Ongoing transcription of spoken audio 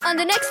on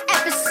the next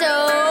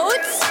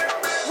episodes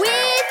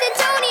with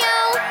Antonio.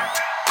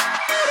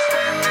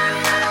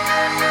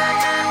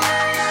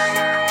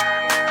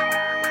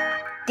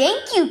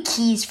 Thank you,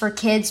 Keys for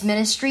Kids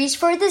Ministries,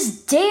 for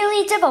this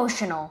daily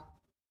devotional.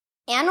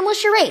 Animal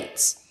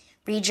Charades.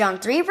 Read John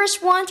 3,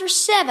 verse 1 through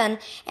 7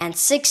 and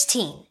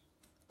 16.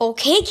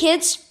 Okay,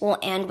 kids, we'll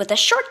end with a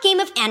short game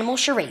of animal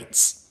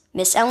charades.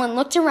 Miss Ellen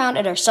looked around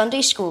at our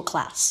Sunday school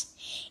class.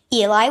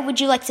 Eli, would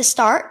you like to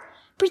start?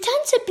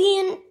 Pretend to be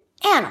an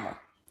animal,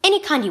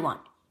 any kind you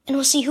want, and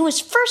we'll see who is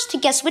first to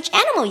guess which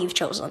animal you've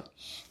chosen.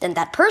 Then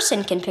that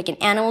person can pick an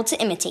animal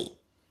to imitate.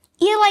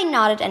 Eli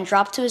nodded and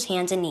dropped to his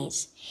hands and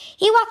knees.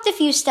 He walked a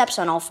few steps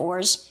on all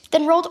fours,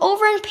 then rolled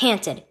over and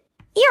panted.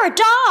 You're a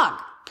dog,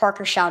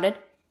 Parker shouted.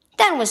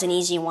 That was an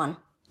easy one.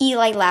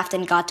 Eli laughed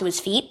and got to his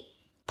feet.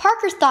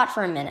 Parker thought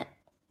for a minute.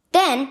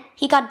 Then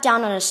he got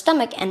down on his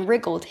stomach and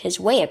wriggled his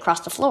way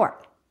across the floor.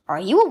 Are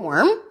you a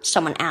worm?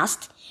 Someone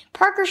asked.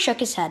 Parker shook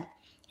his head.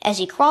 As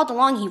he crawled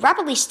along, he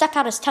rapidly stuck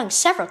out his tongue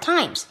several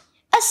times.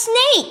 A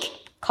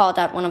snake! Called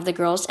out one of the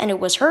girls, and it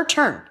was her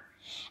turn.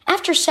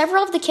 After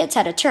several of the kids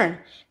had a turn,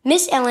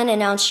 Miss Ellen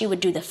announced she would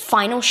do the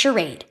final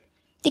charade.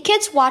 The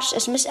kids watched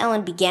as Miss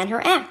Ellen began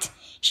her act.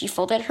 She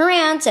folded her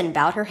hands and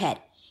bowed her head.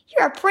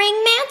 You're a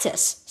praying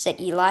mantis,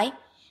 said Eli.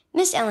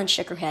 Miss Ellen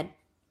shook her head.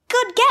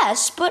 Good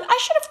guess, but I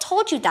should have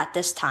told you that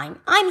this time.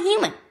 I'm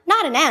human,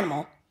 not an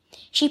animal.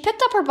 She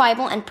picked up her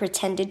Bible and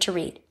pretended to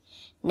read.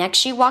 Next,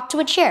 she walked to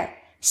a chair,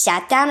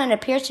 sat down and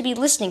appeared to be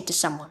listening to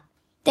someone.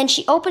 Then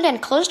she opened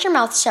and closed her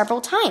mouth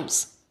several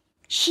times.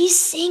 She's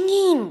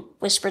singing,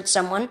 whispered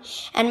someone,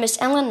 and Miss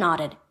Ellen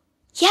nodded.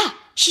 Yeah,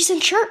 she's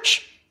in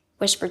church,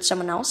 whispered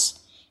someone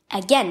else.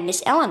 Again,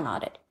 Miss Ellen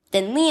nodded.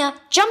 Then Leah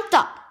jumped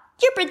up.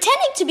 You're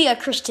pretending to be a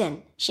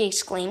Christian, she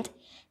exclaimed.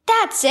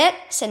 That's it,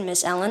 said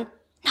Miss Ellen.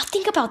 Now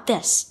think about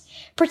this.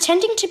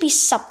 Pretending to be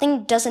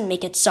something doesn't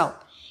make it so.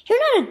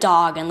 You're not a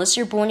dog unless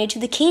you're born into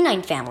the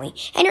canine family,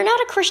 and you're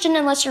not a Christian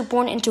unless you're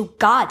born into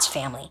God's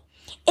family.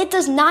 It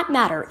does not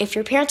matter if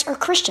your parents are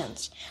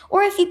Christians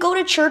or if you go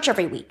to church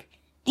every week.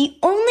 The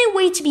only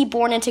way to be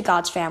born into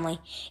God's family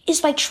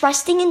is by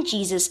trusting in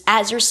Jesus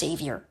as your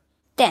Savior.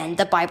 Then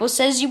the Bible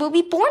says you will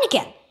be born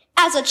again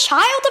as a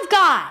child of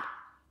God.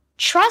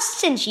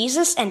 Trust in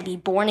Jesus and be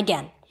born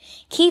again.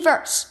 Key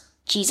verse.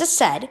 Jesus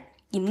said,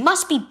 you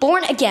must be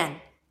born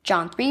again.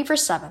 John 3,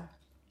 verse 7.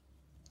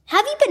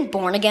 Have you been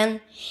born again?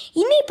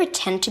 You may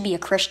pretend to be a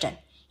Christian.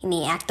 You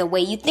may act the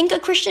way you think a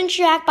Christian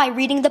should act by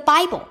reading the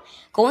Bible,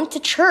 going to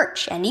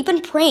church, and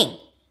even praying.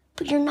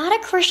 But you're not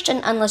a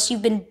Christian unless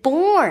you've been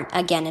born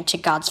again into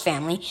God's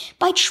family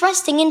by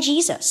trusting in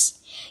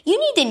Jesus. You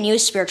need the new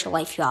spiritual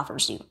life He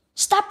offers you.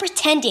 Stop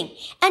pretending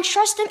and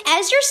trust Him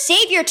as your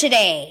Savior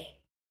today.